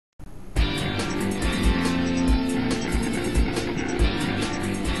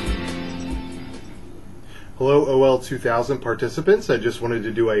Hello ol2000 participants. I just wanted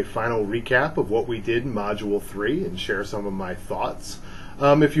to do a final recap of what we did in Module 3 and share some of my thoughts.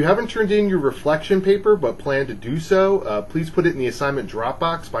 If you haven't turned in your reflection paper but plan to do so, please put it in the assignment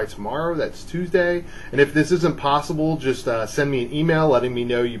Dropbox by tomorrow. That's Tuesday. And if this isn't possible, just send me an email letting me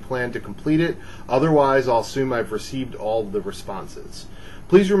know you plan to complete it. Otherwise, I'll assume I've received all of the responses.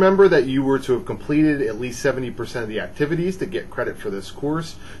 Please remember that you were to have completed at least 70% of the activities to get credit for this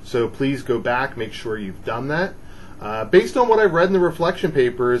course, so please go back, make sure you've done that. Based on what I read in the reflection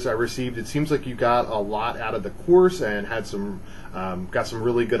papers I received, it seems like you got a lot out of the course and had got some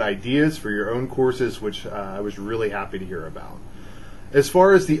really good ideas for your own courses, which I was really happy to hear about. As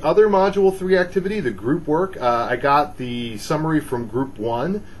far as the other Module 3 activity, the group work, I got the summary from Group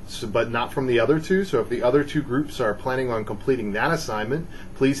 1, but not from the other two. So if the other two groups are planning on completing that assignment,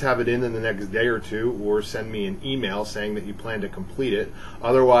 please have it in the next day or two, or send me an email saying that you plan to complete it.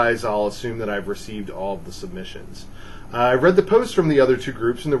 Otherwise, I'll assume that I've received all of the submissions. I read the posts from the other two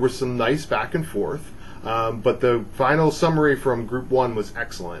groups, and there was some nice back and forth. But the final summary from Group 1 was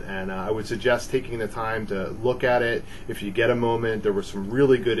excellent, and I would suggest taking the time to look at it if you get a moment. There was some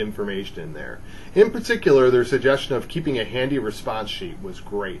really good information in there. In particular, their suggestion of keeping a handy response sheet was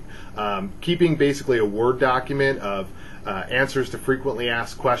great. Keeping basically a Word document of answers to frequently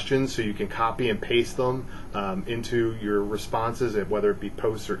asked questions so you can copy and paste them into your responses, whether it be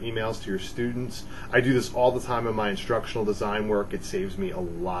posts or emails to your students. I do this all the time in my instructional design work. It saves me a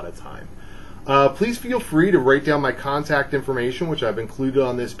lot of time. Please feel free to write down my contact information, which I've included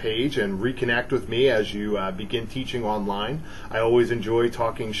on this page, and reconnect with me as you begin teaching online. I always enjoy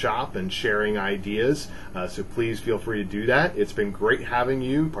talking shop and sharing ideas, so please feel free to do that. It's been great having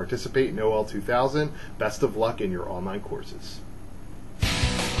you participate in ol2000. Best of luck in your online courses.